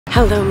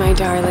Hello my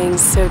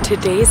darlings. So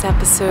today's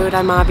episode,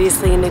 I'm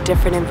obviously in a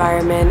different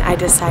environment. I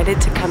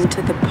decided to come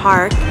to the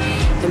park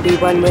and be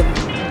one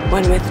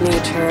with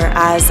nature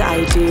as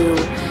I do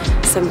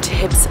some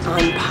tips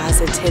on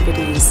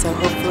positivity. So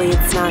hopefully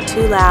it's not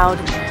too loud,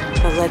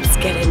 but let's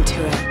get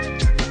into it.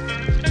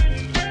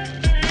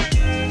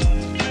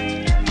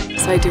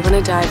 So I do want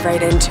to dive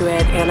right into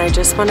it, and I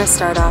just want to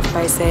start off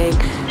by saying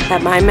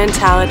that my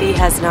mentality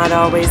has not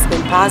always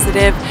been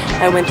positive.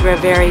 I went through a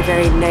very,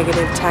 very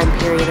negative time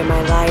period in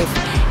my life,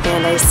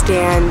 and I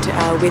stand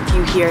with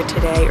you here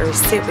today, or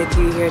sit with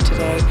you here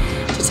today,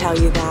 to tell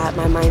you that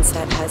my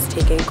mindset has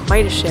taken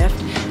quite a shift.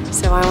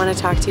 So I want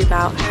to talk to you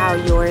about how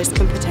yours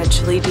can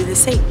potentially do the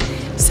same.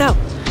 So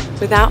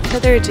without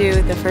further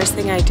ado, the first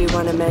thing I do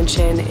want to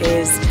mention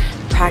is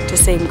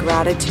practicing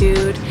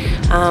gratitude.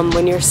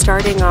 When you're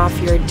starting off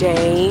your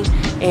day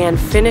and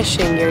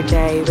finishing your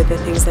day with the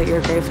things that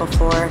you're grateful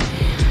for,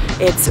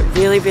 it's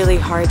really, really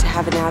hard to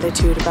have an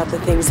attitude about the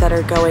things that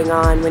are going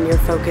on when you're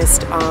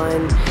focused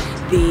on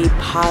the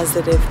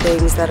positive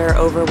things that are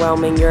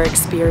overwhelming your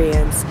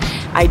experience.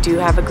 I do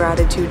have a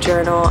gratitude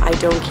journal. I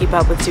don't keep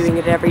up with doing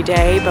it every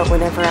day, but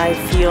whenever I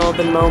feel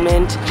the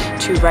moment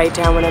to write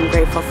down what I'm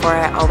grateful for,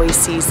 I always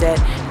seize it,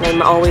 and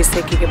I'm always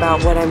thinking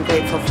about what I'm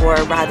grateful for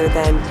rather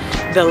than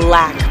the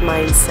lack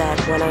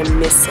mindset when I'm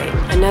missing.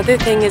 Another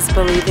thing is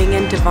believing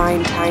in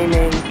divine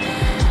timing.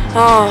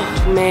 Oh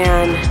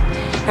man,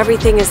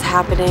 everything is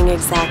happening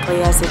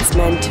exactly as it's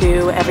meant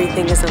to.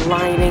 Everything is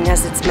aligning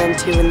as it's meant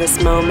to in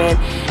this moment,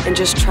 and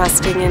just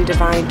trusting in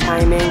divine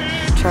timing,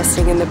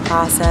 trusting in the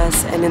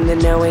process, and in the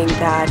knowing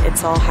that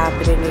it's all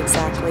happening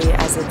exactly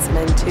as it's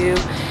meant to.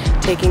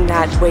 Taking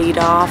that weight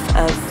off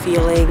of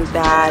feeling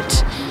that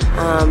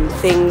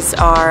things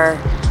are,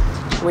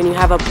 when you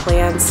have a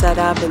plan set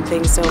up and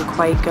things don't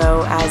quite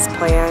go as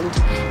planned,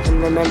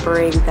 and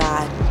remembering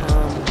that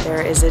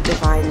there is a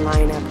divine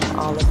lineup to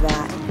all of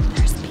that.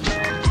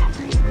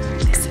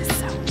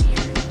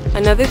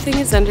 Another thing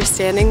is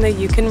understanding that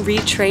you can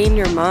retrain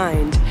your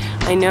mind.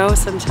 I know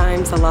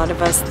sometimes a lot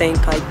of us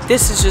think like,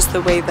 this is just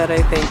the way that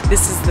I think,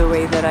 this is the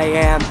way that I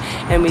am,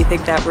 and we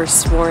think that we're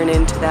sworn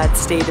into that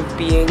state of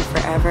being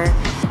forever.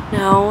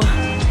 No,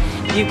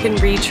 you can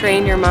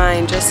retrain your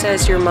mind. Just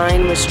as your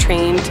mind was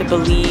trained to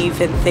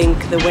believe and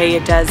think the way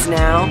it does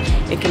now,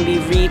 it can be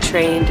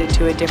retrained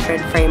into a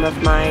different frame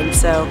of mind.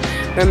 So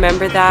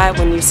remember that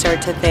when you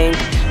start to think,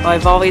 oh,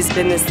 I've always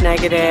been this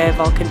negative,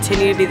 I'll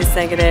continue to be this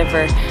negative,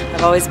 or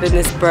I've always been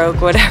this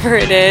broke, whatever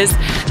it is,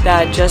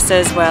 that just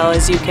as well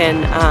as you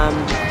can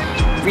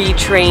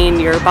retrain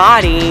your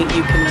body,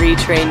 you can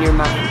retrain your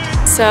mind.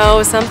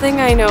 So something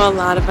I know a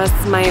lot of us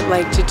might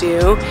like to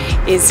do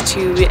is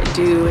to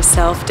do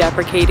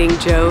self-deprecating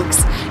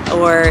jokes,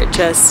 or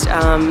just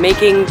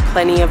making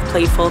plenty of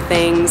playful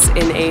things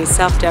in a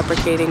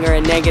self-deprecating or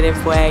a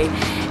negative way.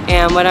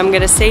 And what I'm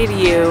going to say to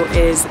you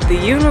is the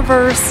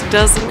universe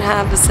doesn't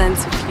have a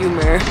sense of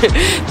humor.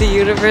 The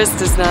universe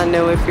does not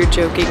know if you're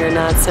joking or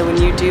not. So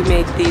when you do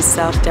make these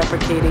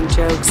self-deprecating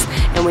jokes,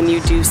 and when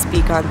you do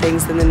speak on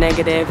things in the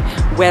negative,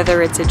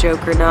 whether it's a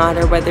joke or not,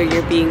 or whether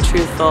you're being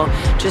truthful,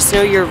 just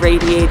know you're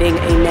radiating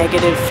a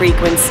negative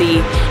frequency,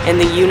 and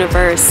the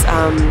universe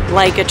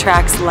like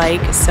attracts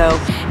like. So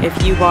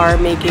if you are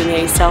making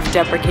a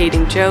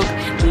self-deprecating joke,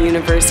 the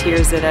universe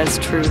hears it as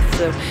truth.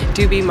 So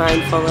do be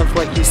mindful of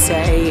what you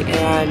say,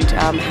 and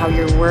how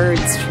your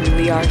words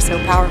truly are so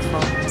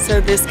powerful. So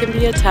this can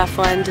be a tough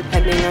one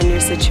depending on your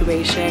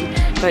situation,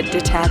 but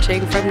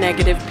detaching from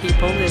negative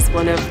people is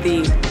one of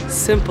the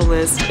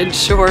simplest and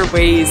sure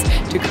ways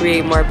to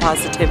create more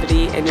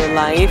positivity in your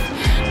life.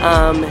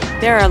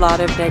 There are a lot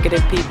of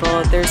negative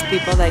people. There's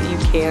people that you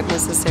can't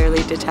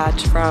necessarily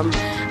detach from,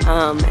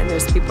 and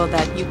there's people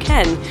that you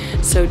can.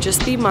 So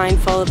just be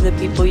mindful of the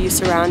people you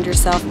surround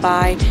yourself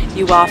by.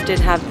 You often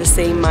have the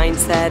same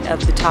mindset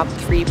of the top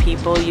 3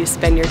 people you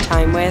spend your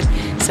time with.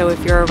 So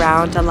if you're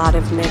around a lot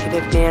of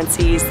negative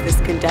Nancys, this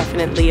can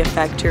definitely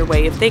affect your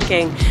way of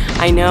thinking.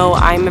 I know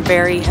I'm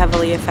very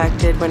heavily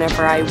affected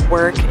whenever I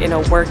work in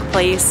a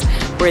workplace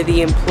where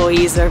the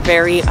employees are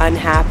very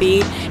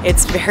unhappy.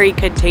 It's very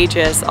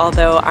contagious.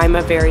 Although I'm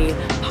a very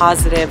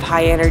positive,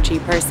 high energy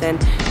person,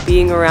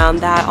 being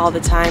around that all the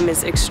time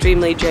is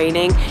extremely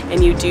draining,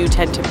 and you do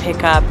tend to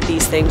pick up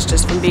these things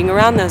just from being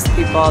around those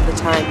people all the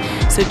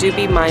time. So do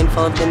be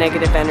mindful of the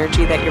negative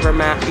energy that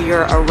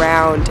you're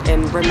around,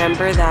 and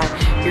remember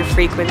that your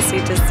frequency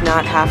does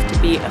not have to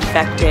be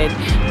affected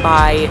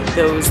by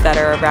those that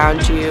are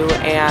around you,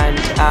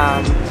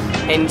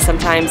 and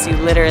sometimes you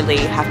literally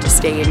have to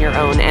stay in your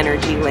own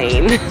energy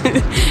lane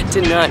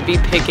to not be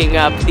picking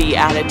up the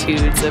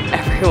attitudes of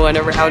everyone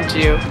around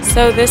you.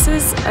 So this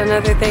is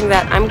another thing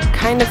that I'm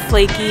kind of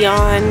flaky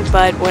on,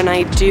 but when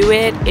I do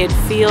it, it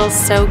feels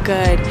so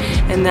good,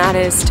 and that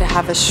is to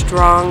have a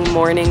strong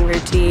morning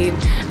routine.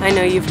 I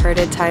know you've heard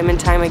it time and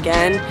time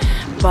again,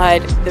 but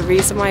the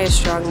reason why a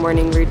strong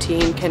morning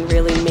routine can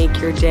really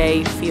make your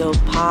day feel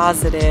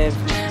positive,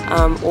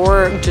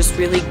 or just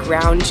really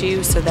ground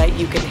you so that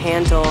you can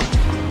handle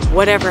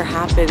whatever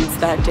happens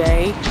that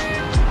day,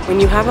 when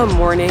you have a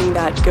morning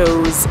that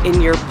goes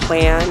in your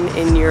plan,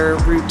 in your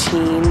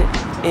routine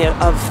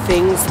of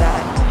things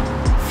that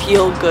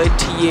feel good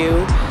to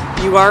you,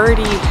 you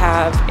already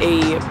have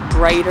a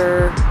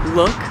brighter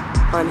look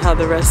on how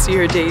the rest of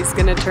your day is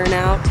going to turn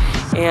out.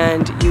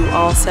 And you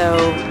also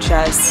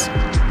just,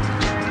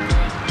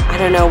 I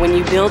don't know, when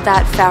you build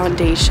that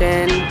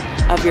foundation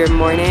of your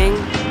morning,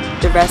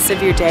 the rest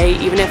of your day,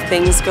 even if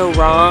things go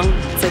wrong,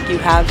 it's like you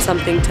have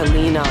something to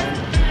lean on.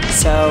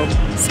 So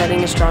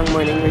setting a strong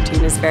morning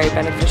routine is very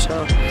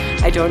beneficial.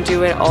 I don't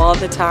do it all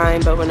the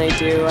time, but when I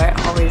do, I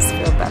always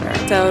feel better.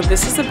 So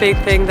this is a big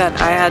thing that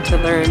I had to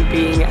learn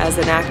being as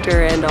an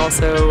actor and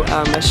also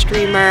a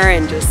streamer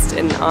and just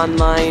an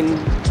online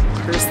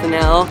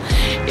personnel,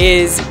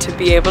 is to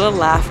be able to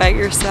laugh at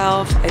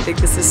yourself. I think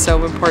this is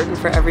so important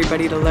for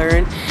everybody to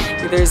learn.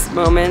 There's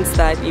moments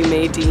that you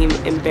may deem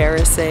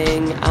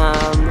embarrassing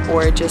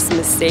or just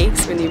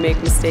mistakes, when you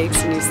make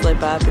mistakes and you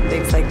slip up and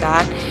things like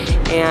that.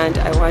 And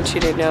I want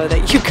you to know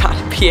that you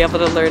gotta be able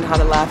to learn how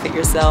to laugh at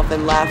yourself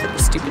and laugh at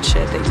the stupid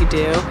shit that you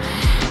do.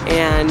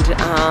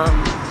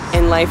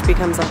 And life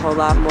becomes a whole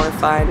lot more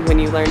fun when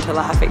you learn to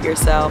laugh at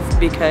yourself,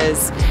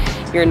 because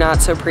you're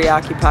not so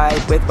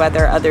preoccupied with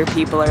whether other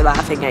people are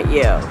laughing at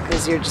you,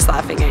 because you're just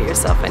laughing at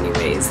yourself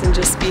anyways. And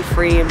just be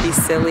free and be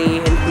silly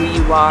in who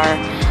you are.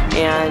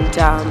 And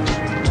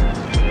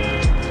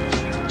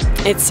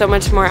it's so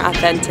much more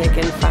authentic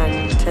and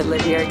fun to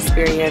live your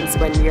experience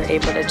when you're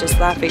able to just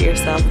laugh at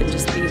yourself and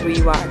just be who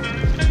you are.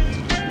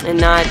 And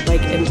not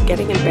like, and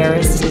getting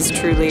embarrassed is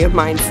truly a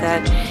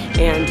mindset,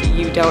 and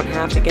you don't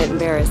have to get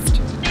embarrassed.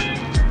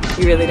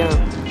 You really don't.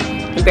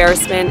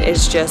 Embarrassment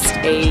is just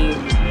a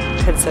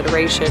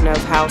consideration of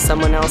how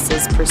someone else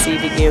is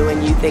perceiving you,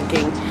 and you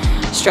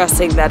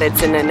stressing that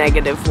it's in a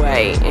negative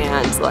way.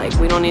 And like,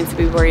 we don't need to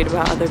be worried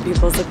about other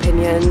people's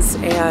opinions,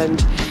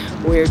 and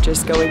we're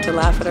just going to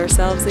laugh at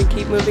ourselves and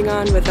keep moving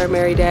on with our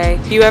merry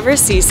day. Do you ever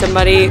see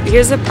somebody,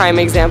 here's a prime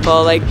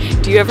example, like,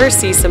 do you ever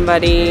see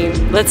somebody,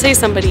 let's say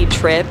somebody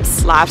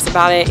trips, laughs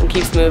about it and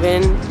keeps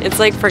moving, it's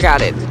like,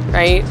 forgot it,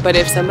 right? But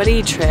if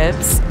somebody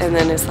trips and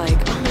then it's like,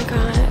 oh my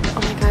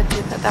god,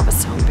 dude, that was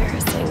so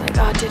embarrassing, like,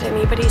 oh, did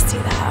anybody see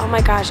that, oh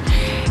my gosh,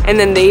 and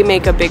then they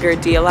make a bigger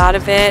deal out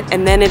of it,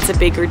 and then it's a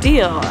bigger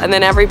deal, and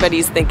then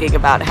everybody's thinking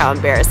about how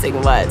embarrassing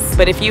it was.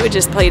 But if you had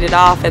just played it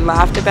off and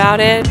laughed about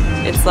it,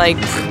 it's like,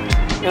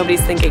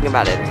 nobody's thinking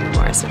about it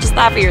anymore. So just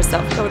laugh at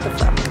yourself, go with the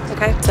flow,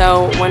 okay?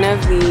 So one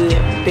of the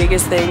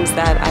biggest things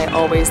that I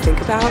always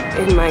think about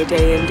in my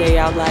day in, day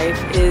out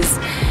life is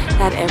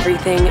that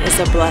everything is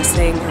a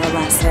blessing or a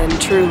lesson,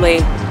 truly.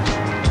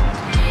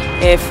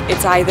 If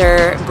it's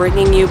either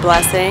bringing you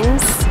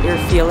blessings, you're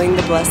feeling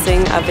the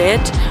blessing of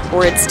it,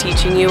 or it's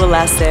teaching you a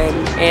lesson.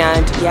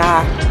 And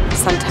yeah,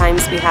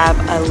 sometimes we have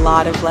a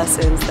lot of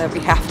lessons that we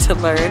have to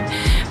learn,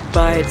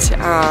 but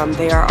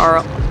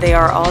they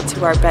are all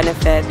to our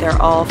benefit.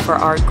 They're all for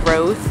our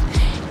growth,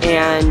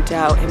 and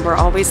we're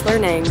always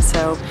learning.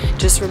 So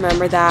just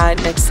remember that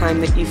next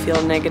time that you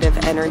feel negative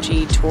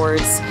energy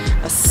towards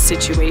a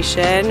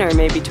situation or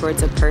maybe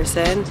towards a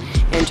person,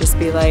 and just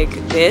be like,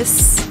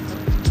 this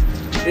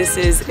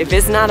is, if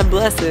it's not a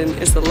blessing,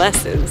 it's a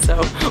lesson.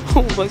 So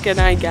what can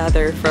I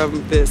gather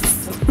from this?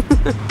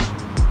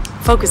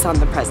 Focus on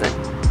the present,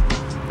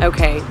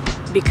 okay?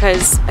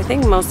 Because I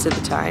think most of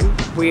the time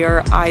we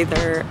are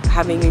either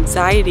having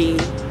anxiety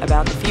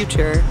about the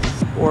future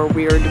or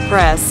we are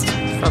depressed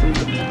from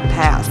the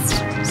past.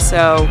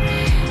 So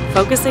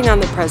focusing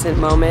on the present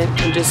moment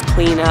can just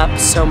clean up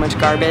so much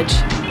garbage,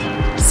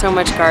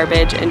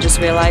 and just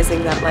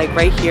realizing that, like,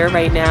 right here,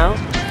 right now,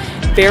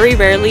 very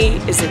rarely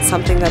is it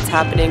something that's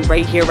happening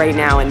right here, right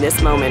now, in this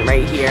moment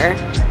right here,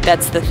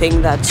 that's the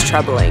thing that's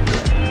troubling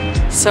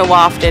you. So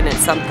often it's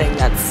something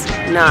that's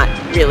not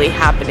really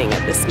happening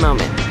at this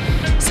moment.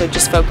 So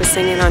just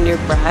focusing in on your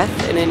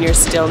breath and in your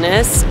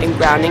stillness and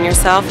grounding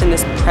yourself in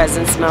this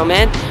presence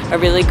moment. A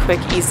really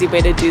quick, easy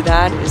way to do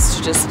that is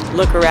to just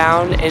look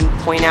around and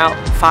point out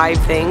 5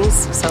 things.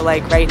 So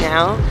like right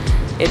now,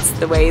 it's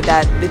the way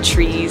that the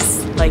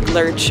trees like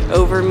lurch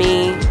over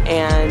me,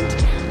 and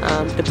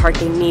the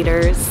parking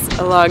meters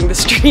along the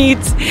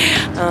streets,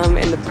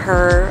 and the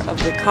purr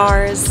of the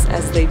cars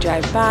as they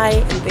drive by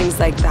and things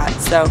like that.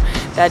 So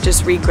that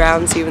just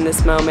regrounds you in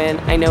this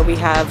moment. I know we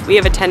have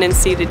a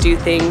tendency to do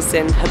things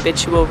in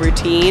habitual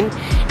routine,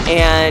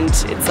 and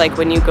it's like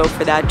when you go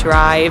for that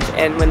drive,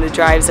 and when the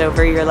drive's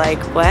over, you're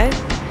like, what?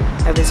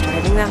 I was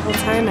driving that whole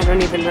time? I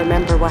don't even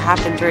remember what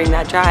happened during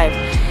that drive.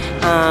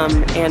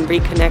 And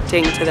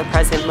reconnecting to the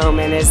present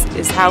moment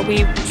is how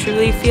we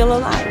truly feel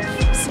alive.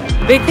 So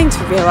the big thing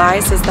to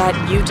realize is that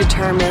you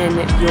determine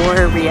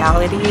your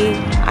reality.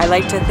 I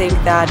like to think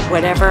that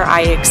whatever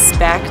I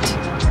expect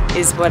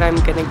is what I'm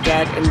gonna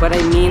get, and what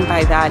I mean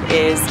by that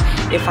is,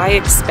 if I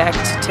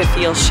expect to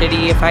feel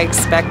shitty, if I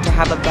expect to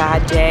have a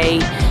bad day,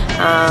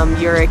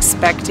 you're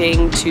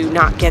expecting to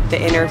not get the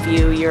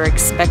interview, you're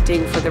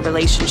expecting for the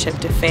relationship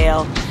to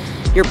fail,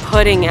 you're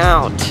putting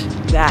out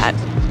that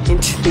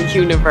into the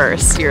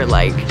universe. You're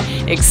like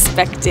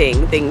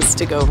expecting things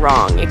to go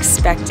wrong,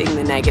 expecting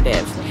the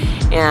negative.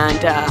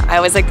 And I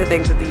always like to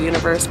think that the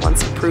universe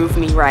wants to prove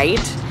me right,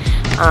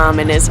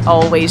 and is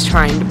always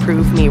trying to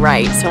prove me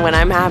right. So when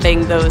I'm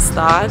having those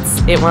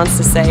thoughts, it wants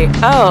to say,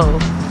 oh,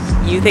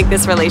 you think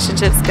this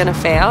relationship's gonna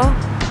fail?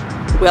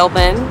 Well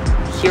then,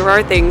 here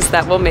are things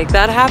that will make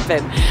that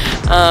happen.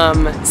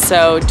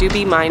 So do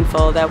be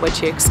mindful that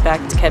what you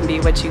expect can be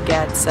what you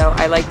get. So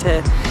I like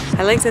to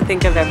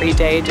think of every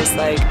day just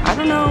like, I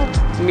don't know,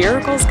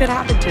 miracles could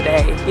happen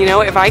today. You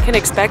know, if I can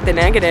expect the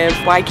negative,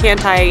 why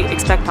can't I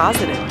expect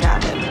positive to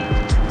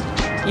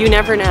happen? You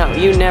never know.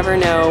 You never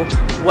know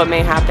what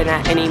may happen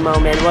at any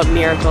moment, what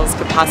miracles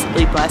could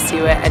possibly bless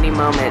you at any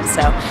moment.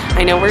 So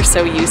I know we're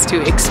so used to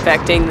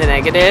expecting the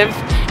negative,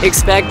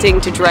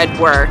 expecting to dread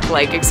work,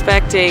 like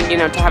expecting, you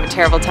know, to have a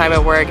terrible time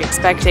at work,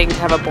 expecting to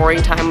have a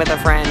boring time with a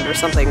friend or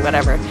something,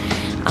 whatever.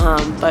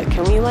 But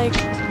can we like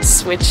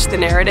switch the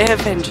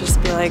narrative and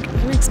just be like,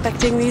 I'm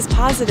expecting these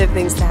positive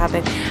things to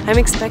happen. I'm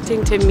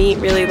expecting to meet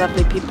really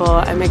lovely people.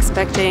 I'm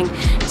expecting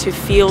to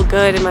feel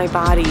good in my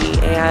body,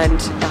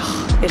 and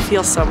it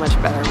feels so much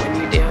better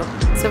when you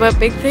do. So a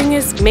big thing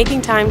is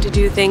making time to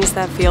do things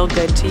that feel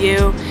good to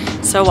you.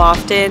 So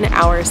often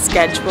our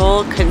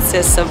schedule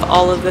consists of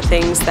all of the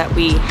things that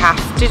we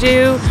have to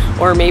do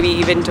or maybe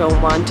even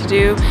don't want to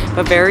do,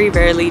 but very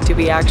rarely do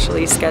we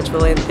actually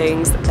schedule in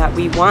things that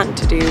we want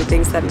to do,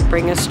 things that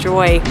bring us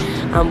joy,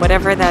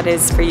 whatever that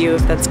is for you,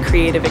 if that's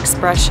creative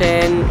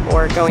expression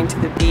or going to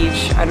the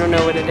beach. I don't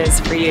know what it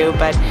is for you,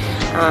 but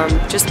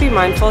just be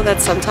mindful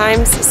that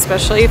sometimes,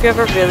 especially if you have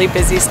a really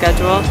busy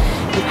schedule,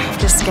 you have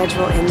to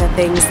schedule in the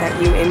things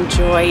that you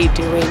enjoy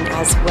doing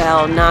as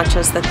well, not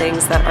just the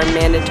things that are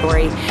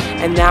mandatory.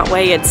 And that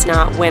way it's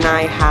not when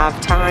I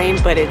have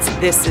time, but it's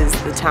this is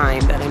the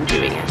time that I'm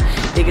doing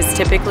it. Because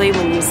typically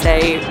when you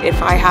say, if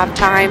I have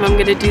time, I'm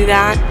gonna do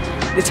that,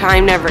 the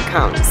time never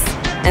comes.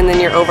 And then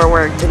you're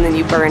overworked, and then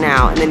you burn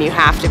out, and then you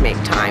have to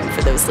make time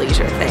for those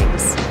leisure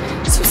things.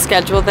 So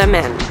schedule them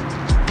in,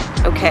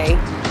 okay?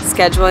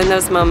 Schedule in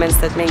those moments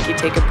that make you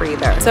take a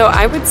breather. So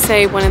I would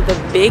say one of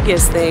the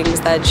biggest things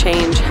that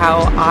change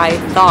how I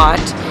thought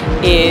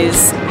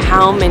is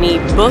how many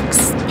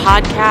books,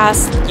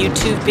 podcasts,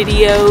 YouTube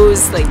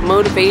videos, like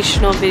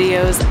motivational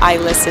videos I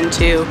listened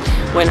to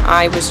when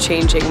I was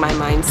changing my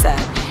mindset.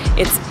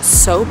 It's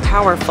so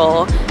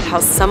powerful how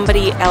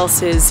somebody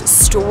else's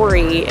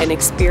story and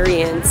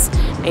experience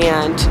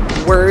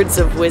and words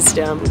of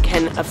wisdom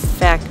can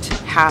affect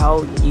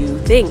how you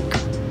think.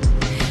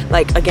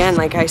 Like, again,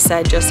 like I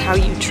said, just how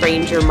you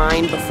trained your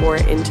mind before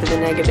into the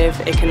negative,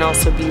 it can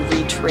also be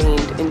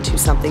retrained into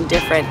something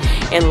different.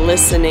 And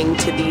listening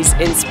to these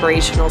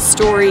inspirational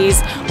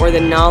stories or the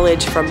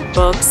knowledge from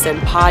books and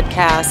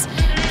podcasts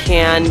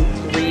can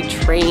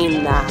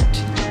retrain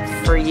that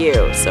for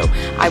you. So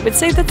I would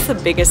say that's the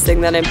biggest thing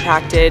that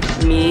impacted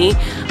me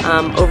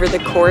over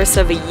the course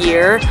of a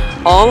year.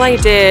 All I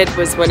did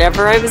was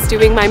whenever I was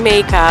doing my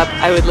makeup,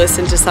 I would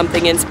listen to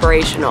something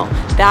inspirational.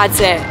 That's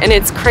it. And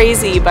it's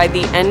crazy by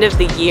the end of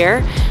the year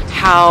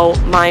how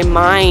my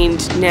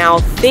mind now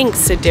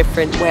thinks a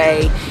different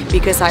way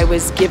because I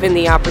was given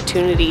the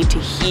opportunity to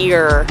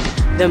hear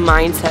the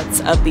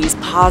mindsets of these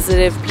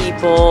positive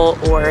people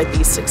or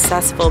these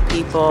successful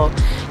people,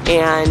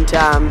 and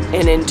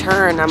in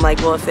turn I'm like,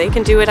 well, if they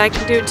can do it, I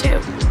can do it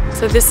too.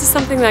 So this is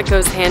something that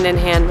goes hand in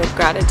hand with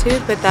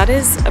gratitude, but that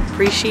is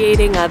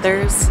appreciating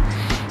others,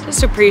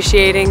 just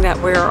appreciating that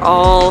we're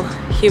all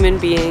human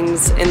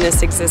beings in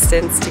this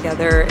existence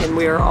together and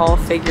we are all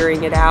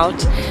figuring it out.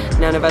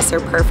 None of us are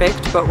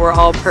perfect, but we're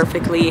all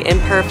perfectly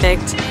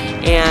imperfect,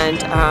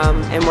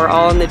 and we're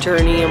all on the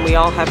journey, and we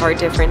all have our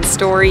different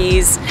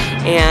stories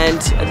and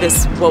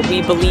this what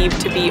we believe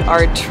to be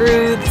our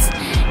truths,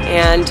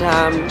 and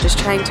just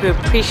trying to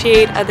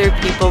appreciate other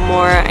people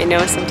more. I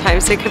know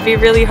sometimes it could be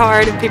really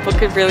hard and people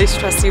could really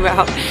stress you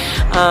out,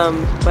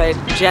 but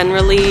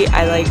generally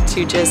I like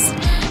to just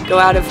go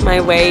out of my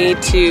way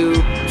to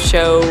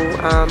show,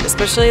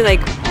 especially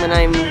like when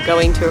I'm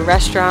going to a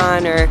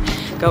restaurant or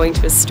going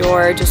to a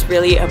store, just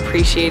really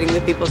appreciating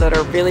the people that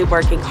are really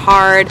working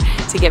hard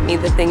to get me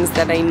the things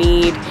that I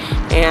need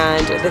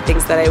and the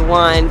things that I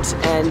want,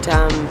 and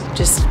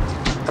just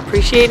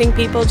appreciating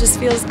people just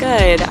feels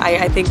good.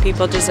 I think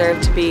people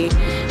deserve to be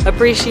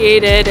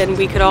appreciated, and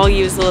we could all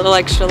use a little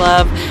extra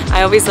love.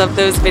 I always love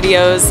those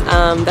videos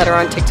that are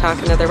on TikTok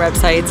and other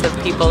websites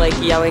of people like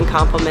yelling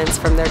compliments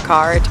from their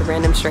car to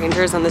random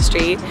strangers on the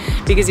street,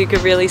 because you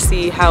could really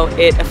see how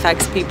it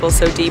affects people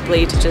so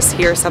deeply to just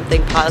hear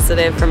something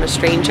positive from a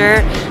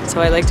stranger.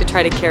 So I like to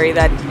try to carry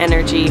that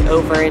energy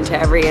over into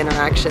every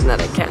interaction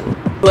that I can.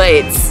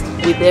 But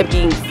with that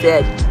being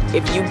said,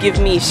 if you give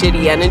me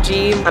shitty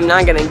energy, I'm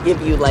not gonna give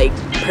you like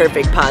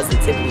perfect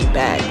positivity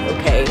back,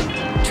 okay?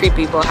 Treat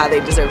people how they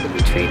deserve to be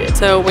treated.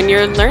 So when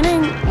you're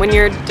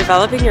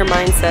developing your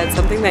mindset,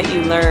 something that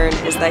you learn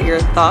is that your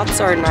thoughts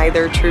are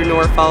neither true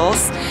nor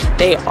false.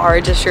 They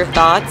are just your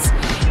thoughts,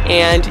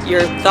 and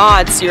your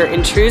thoughts, your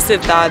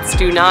intrusive thoughts,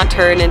 do not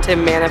turn into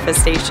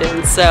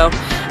manifestations. So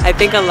I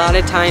think a lot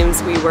of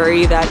times we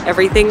worry that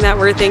everything that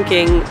we're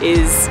thinking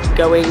is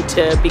going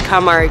to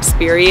become our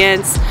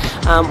experience,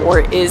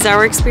 or is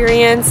our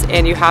experience.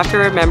 And you have to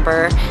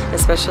remember,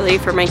 especially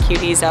for my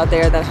cuties out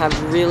there that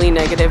have really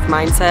negative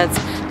mindsets,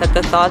 that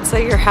the thoughts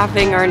that you're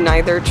having are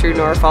neither true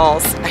nor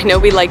false. I know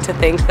we like to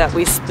think that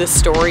the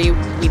story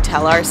we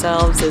tell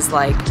ourselves is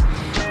like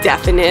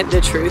definite,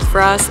 the truth for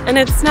us, and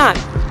it's not.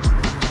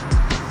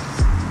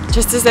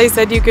 Just as I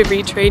said, you could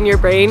retrain your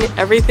brain.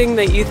 Everything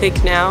that you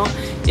think now,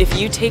 if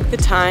you take the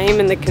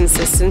time and the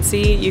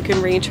consistency, you can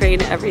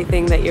retrain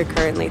everything that you're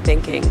currently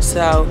thinking.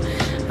 So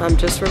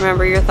just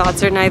remember, your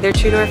thoughts are neither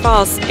true nor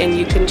false, and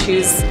you can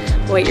choose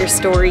what your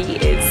story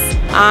is.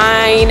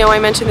 I know I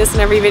mention this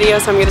in every video,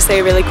 so I'm going to say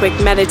a really quick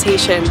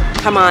meditation.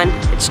 Come on,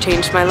 it's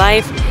changed my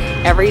life.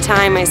 Every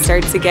time I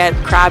start to get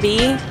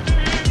crabby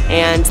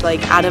and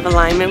like out of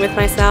alignment with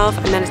myself,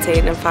 I meditate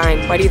and I'm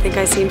fine. Why do you think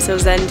I seem so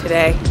zen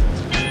today?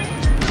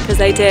 Because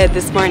I did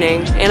this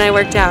morning and I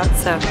worked out.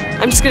 So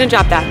I'm just gonna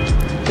drop that.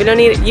 We don't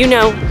need it. You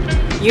know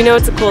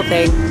it's a cool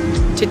thing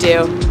to do.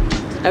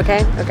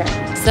 Okay.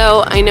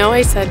 So I know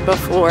I said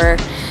before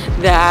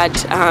that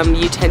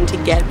you tend to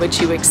get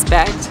what you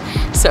expect.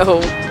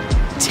 So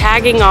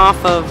tagging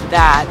off of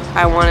that,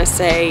 I want to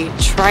say,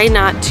 try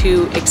not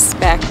to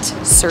expect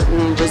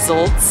certain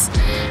results.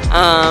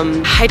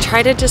 I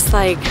try to just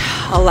like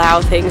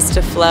allow things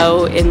to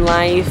flow in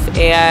life,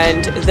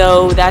 and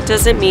though that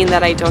doesn't mean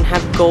that I don't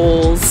have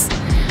goals,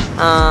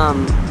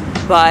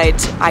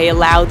 but I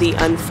allow the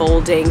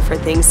unfolding for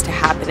things to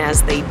happen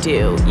as they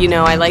do. You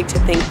know, I like to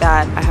think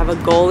that I have a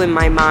goal in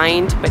my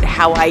mind, but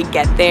how I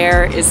get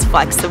there is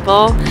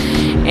flexible,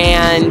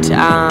 and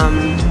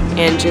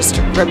just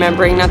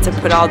remembering not to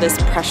put all this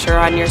pressure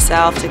on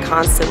yourself to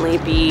constantly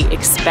be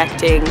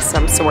expecting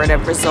some sort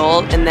of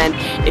result. And then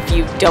if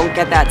you don't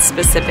get that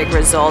specific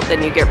result,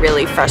 then you get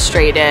really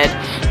frustrated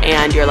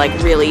and you're like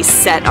really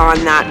set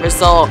on that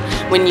result.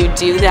 When you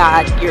do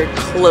that, you're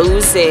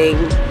closing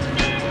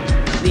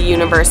the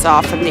universe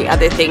off from the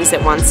other things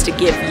it wants to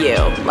give you.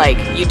 Like,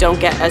 you don't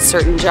get a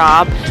certain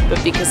job,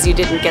 but because you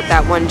didn't get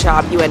that one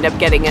job, you end up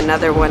getting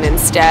another one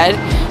instead.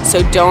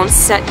 So don't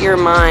set your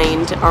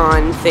mind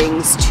on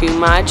things too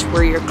much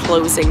where you're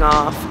closing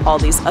off all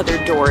these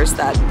other doors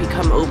that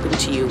become open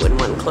to you when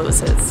one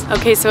closes.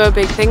 Okay, so a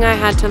big thing I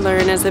had to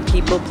learn as a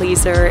people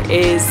pleaser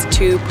is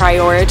to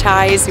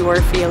prioritize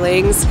your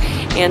feelings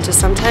and to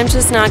sometimes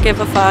just not give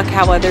a fuck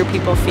how other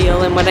people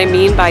feel. And what I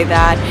mean by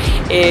that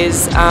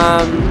is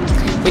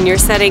when you're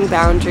setting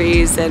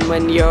boundaries and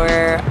when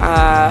you're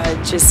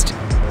just,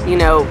 you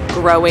know,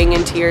 growing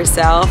into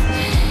yourself,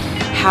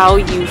 how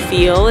you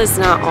feel is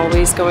not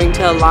always going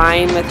to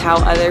align with how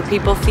other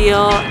people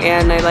feel.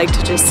 And I like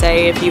to just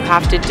say, if you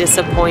have to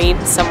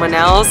disappoint someone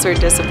else or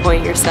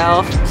disappoint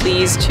yourself,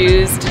 please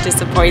choose to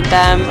disappoint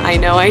them. I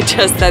know I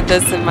just said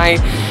this in my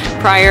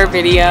prior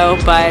video,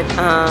 but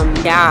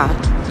yeah,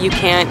 you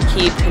can't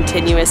keep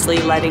continuously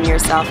letting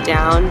yourself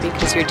down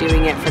because you're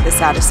doing it for the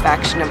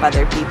satisfaction of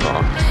other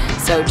people.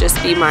 So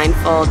just be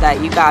mindful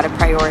that you gotta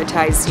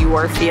prioritize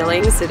your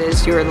feelings. It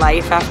is your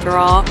life after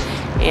all,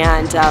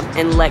 and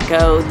let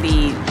go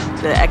the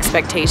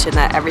expectation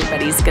that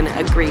everybody's gonna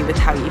agree with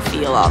how you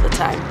feel all the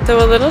time.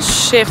 So a little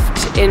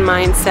shift in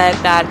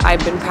mindset that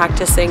I've been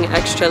practicing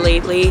extra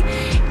lately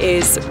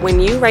is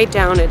when you write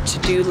down a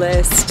to-do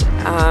list,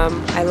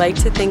 I like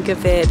to think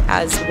of it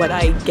as what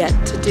I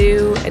get to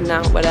do and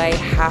not what I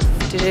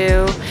have to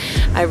do.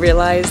 I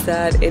realize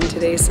that in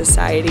today's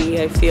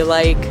society, I feel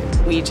like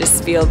we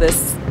just feel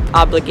this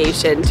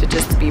obligation to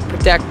just be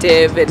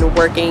productive and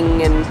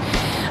working and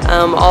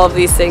all of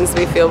these things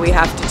we feel we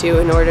have to do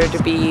in order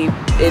to be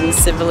in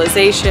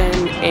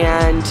civilization,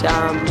 and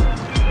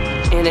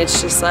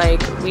it's just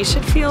like we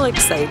should feel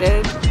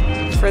excited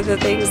for the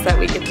things that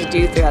we get to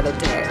do throughout a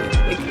day.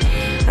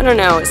 Like, I don't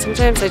know,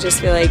 sometimes I just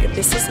feel like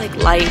this is like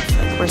life.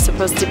 Like, we're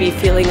supposed to be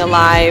feeling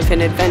alive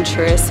and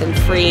adventurous and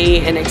free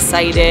and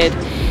excited,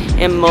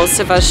 and most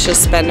of us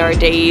just spend our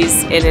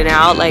days in and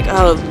out like,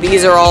 oh,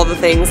 these are all the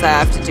things I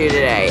have to do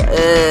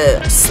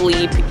today.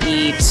 Sleep,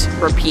 eat,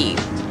 repeat.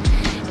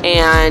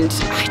 And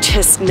I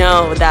just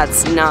know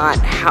that's not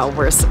how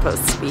we're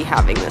supposed to be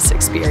having this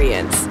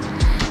experience.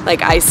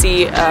 Like, I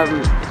see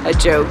a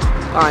joke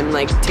on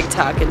like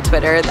TikTok and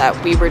Twitter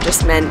that we were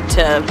just meant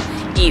to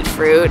eat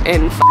fruit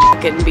and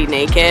fucking be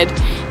naked,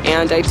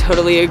 and I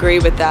totally agree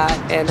with that.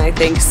 And I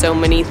think so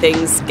many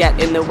things get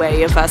in the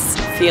way of us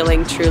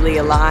feeling truly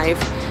alive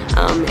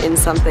in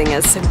something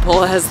as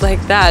simple as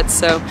like that.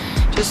 So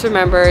just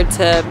remember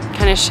to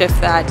kind of shift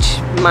that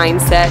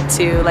mindset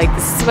to like,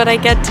 this is what I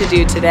get to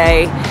do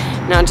today,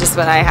 not just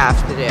what I have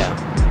to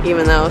do,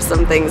 even though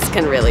some things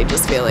can really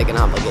just feel like an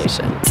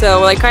obligation. So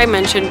like I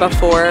mentioned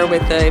before,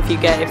 with the if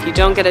you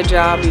don't get a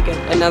job, you get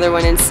another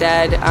one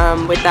instead.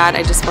 With that,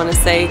 I just want to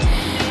say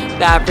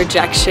that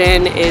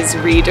rejection is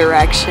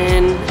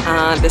redirection.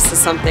 This is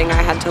something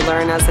I had to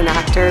learn as an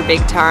actor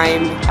big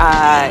time.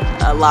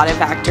 A lot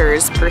of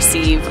actors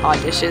perceive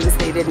auditions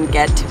they didn't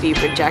get to be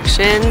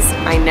rejections.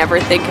 I never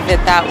think of it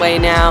that way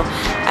now.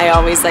 I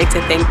always like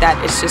to think that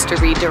it's just a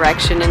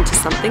redirection into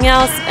something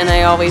else, and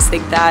I always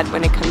think that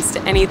when it comes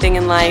to anything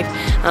in life,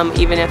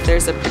 even if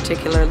there's a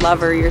particular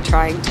lover you're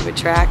trying to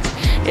attract,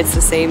 it's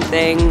the same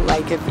thing.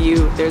 Like if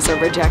there's a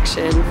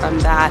rejection from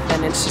that,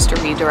 then it's just a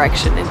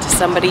redirection into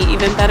somebody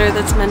even better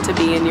that's meant to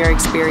be in your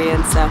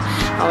experience. So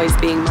always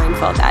being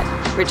mindful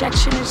that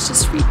rejection is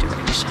just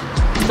redirection.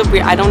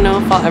 I don't know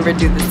if I'll ever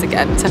do this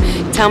again.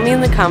 Tell me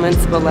in the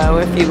comments below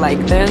if you like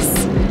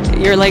this.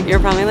 You're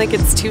probably like,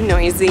 it's too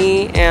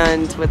noisy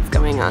and what's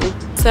going on.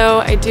 So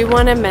I do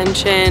want to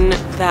mention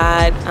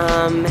that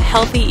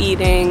healthy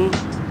eating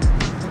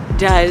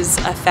does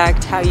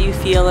affect how you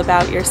feel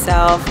about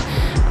yourself.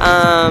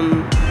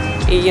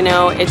 You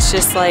know, it's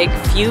just like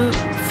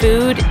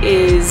food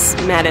is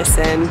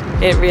medicine.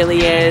 It really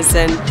is.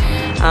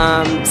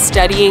 And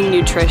studying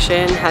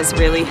nutrition has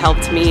really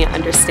helped me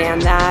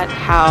understand that,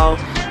 how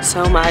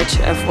so much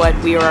of what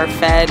we are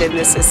fed in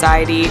this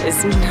society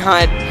is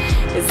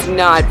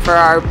not for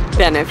our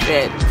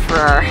benefit, for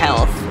our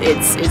health.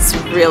 It's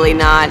really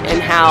not.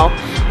 And how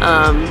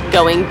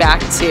going back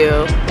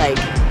to like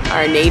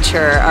our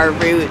nature, our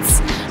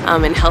roots,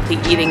 and healthy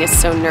eating is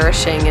so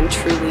nourishing and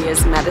truly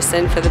is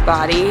medicine for the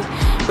body.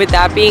 With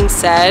that being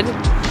said,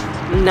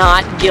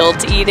 not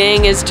guilt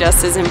eating is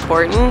just as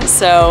important.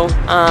 So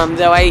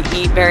though I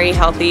eat very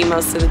healthy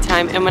most of the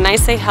time, and when I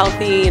say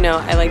healthy, you know,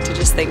 I like to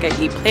just think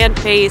I eat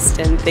plant-based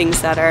and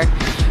things that are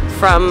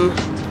from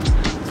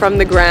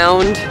the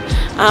ground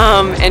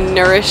and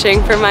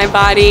nourishing for my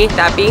body.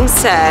 That being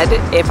said,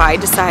 if I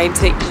decide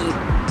to eat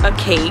a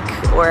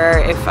cake or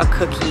if a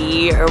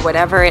cookie or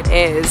whatever it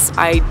is,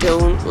 I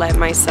don't let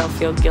myself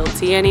feel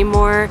guilty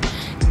anymore.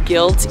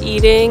 Guilt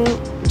eating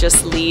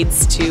just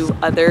leads to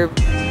other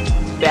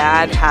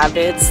bad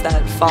habits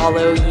that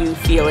follow you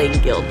feeling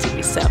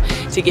guilty. So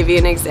to give you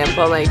an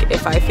example, like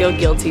if I feel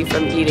guilty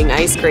from eating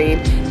ice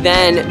cream,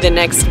 then the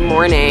next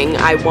morning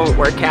I won't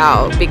work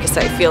out because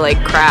I feel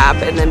like crap,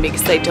 and then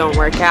because I don't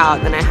work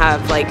out, then I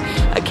have like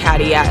a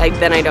catty, like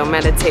then I don't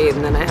meditate,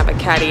 and then I have a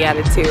catty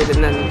attitude,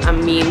 and then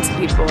I'm mean to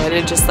people, and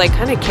it just like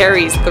kind of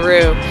carries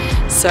through.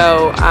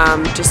 So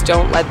just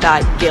don't let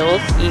that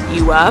guilt eat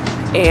you up,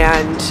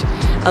 and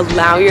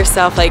allow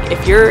yourself, like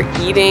if you're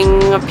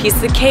eating a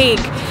piece of cake,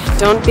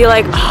 don't be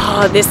like,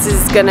 oh, this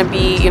is gonna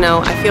be, you know,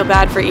 I feel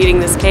bad for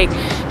eating this cake.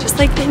 Just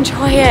like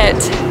enjoy it,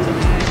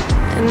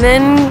 and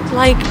then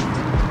like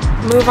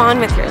move on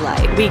with your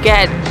life. We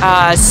get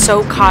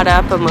so caught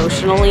up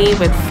emotionally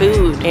with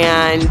food,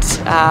 and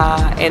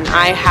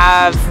I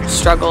have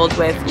struggled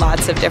with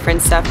lots of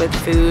different stuff with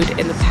food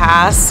in the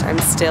past. I'm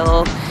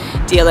still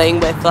dealing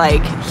with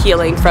like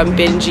healing from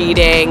binge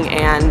eating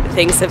and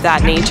things of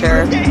that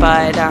nature,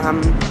 but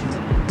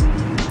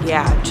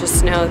yeah,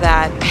 just know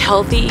that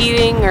healthy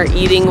eating, or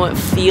eating what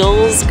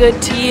feels good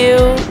to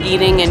you,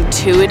 eating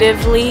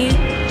intuitively,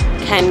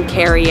 can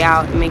carry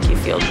out and make you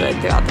feel good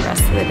throughout the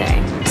rest of the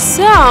day.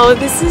 So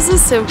this is a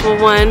simple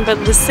one, but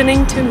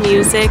listening to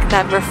music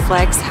that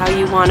reflects how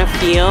you want to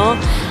feel.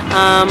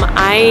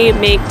 I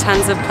make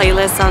tons of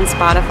playlists on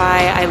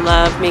Spotify. I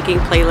love making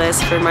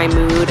playlists for my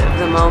mood of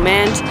the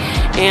moment,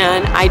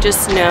 and I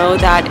just know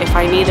that if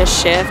I need a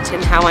shift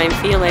in how I'm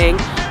feeling,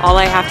 all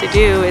I have to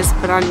do is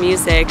put on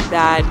music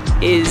that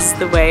is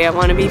the way I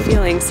want to be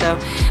feeling. So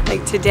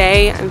like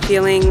today I'm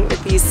feeling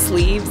with these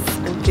sleeves,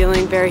 I'm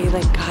feeling very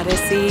like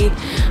goddessy,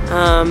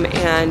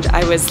 and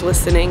I was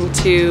listening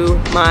to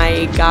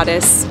my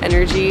goddess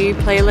energy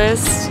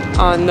playlist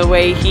on the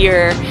way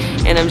here,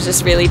 and I'm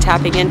just really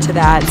tapping into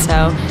that.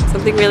 So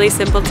something really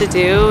simple to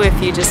do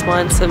if you just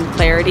want some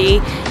clarity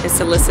is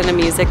to listen to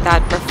music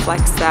that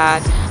reflects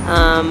that.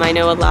 I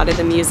know a lot of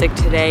the music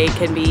today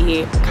can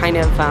be kind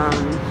of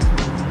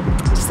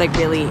just like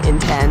really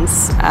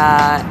intense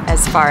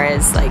as far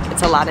as like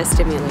it's a lot of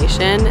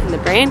stimulation in the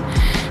brain.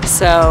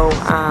 So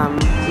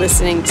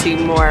listening to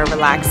more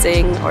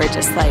relaxing or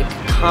just like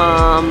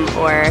calm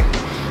or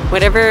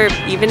whatever,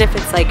 even if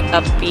it's like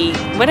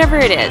upbeat, whatever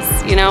it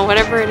is, you know,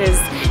 whatever it is.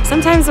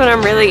 Sometimes when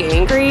I'm really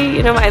angry,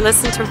 you know, I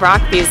listen to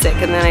rock music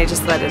and then I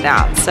just let it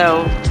out.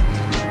 So,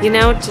 you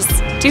know, just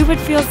do what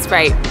feels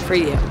right for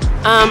you.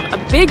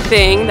 A big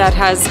thing that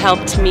has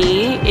helped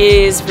me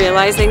is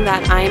realizing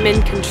that I'm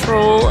in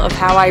control of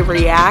how I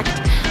react.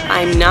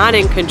 I'm not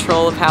in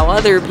control of how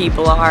other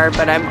people are,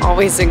 but I'm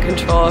always in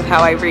control of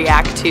how I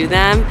react to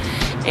them.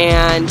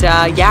 And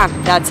yeah,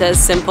 that's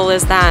as simple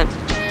as that.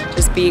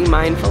 Just being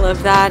mindful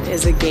of that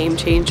is a game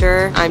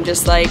changer. I'm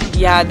just like,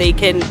 yeah, they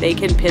can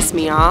piss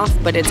me off,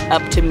 but it's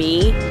up to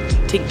me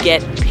to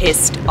get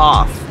pissed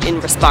off in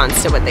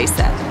response to what they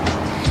said.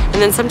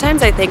 And then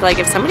sometimes I think like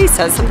if somebody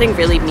says something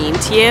really mean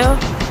to you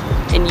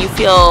and you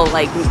feel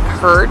like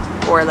hurt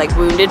or like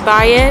wounded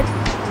by it,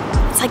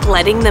 it's like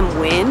letting them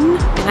win,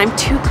 and I'm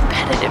too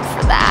competitive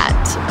for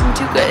that. I'm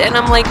too good, and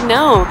I'm like,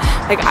 no,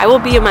 like I will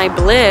be in my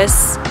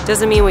bliss.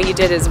 Doesn't mean what you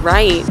did is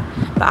right,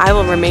 but I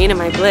will remain in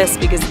my bliss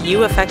because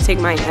you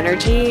affecting my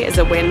energy is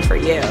a win for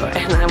you,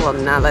 and I will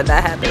not let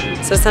that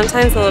happen. So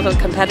sometimes a little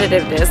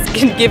competitiveness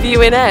can give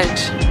you an edge.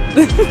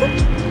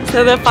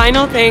 So the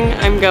final thing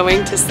I'm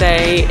going to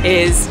say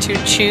is to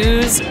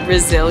choose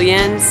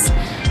resilience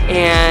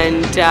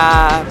and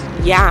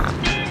yeah,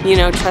 you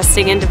know,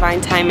 trusting in divine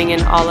timing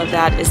and all of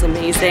that is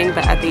amazing,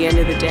 but at the end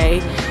of the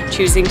day,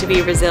 choosing to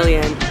be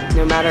resilient,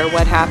 no matter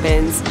what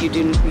happens, you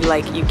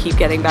keep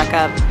getting back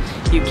up,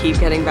 you keep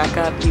getting back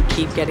up, you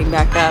keep getting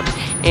back up.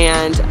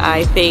 And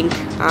I think,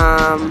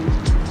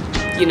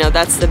 you know,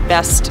 that's the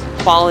best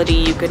quality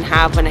you can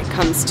have when it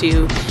comes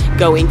to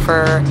going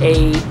for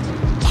a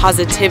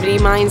positivity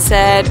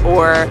mindset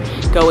or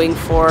going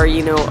for,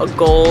 you know, a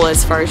goal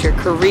as far as your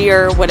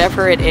career,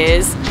 whatever it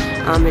is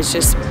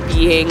just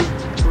being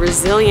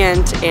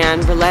resilient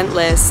and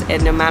relentless.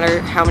 And no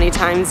matter how many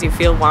times you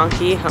feel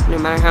wonky, no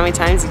matter how many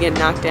times you get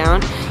knocked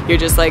down, you're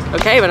just like,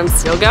 okay, but I'm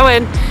still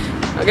going.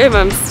 Okay, but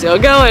I'm still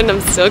going.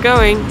 I'm still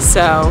going.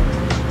 So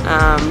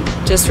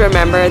just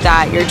remember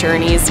that your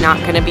journey is not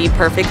going to be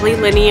perfectly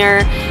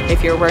linear.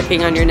 If you're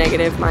working on your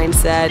negative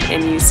mindset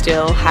and you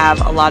still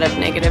have a lot of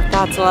negative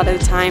thoughts a lot of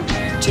the time,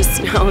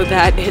 just know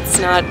that it's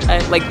not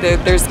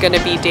there's going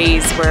to be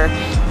days where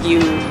you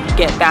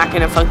get back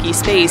in a funky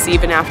space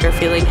even after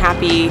feeling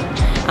happy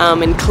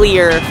and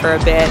clear for a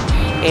bit,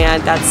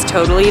 and that's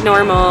totally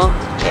normal.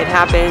 It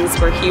happens.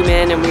 We're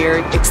human and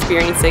we're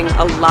experiencing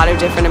a lot of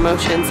different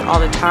emotions all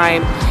the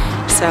time.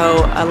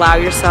 So allow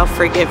yourself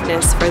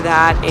forgiveness for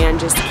that and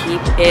just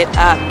keep it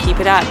up. Keep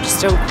it up.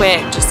 Just don't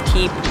quit. Just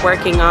keep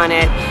working on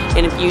it.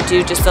 And if you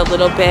do just a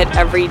little bit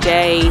every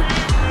day,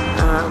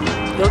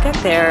 you'll get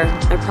there.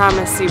 I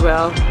promise you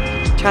will.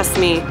 Trust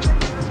me.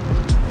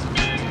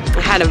 I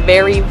had a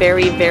very,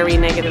 very, very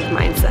negative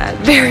mindset.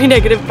 Very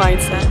negative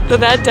mindset. So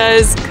that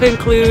does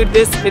conclude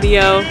this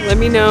video. Let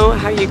me know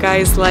how you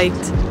guys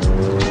liked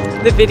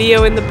the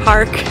video in the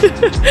park.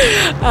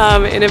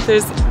 And if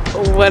there's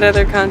what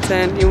other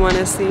content you want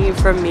to see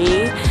from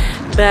me.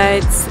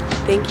 But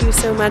thank you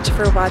so much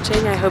for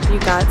watching. I hope you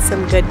got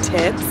some good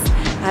tips.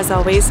 As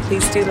always,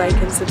 please do like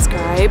and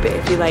subscribe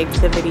if you liked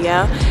the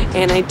video.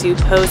 And I do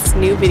post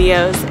new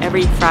videos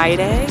every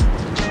Friday.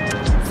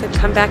 So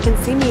come back and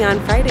see me on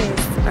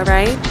Fridays,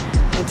 alright?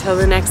 Until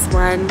the next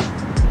one,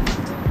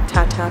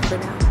 ta-ta for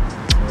now.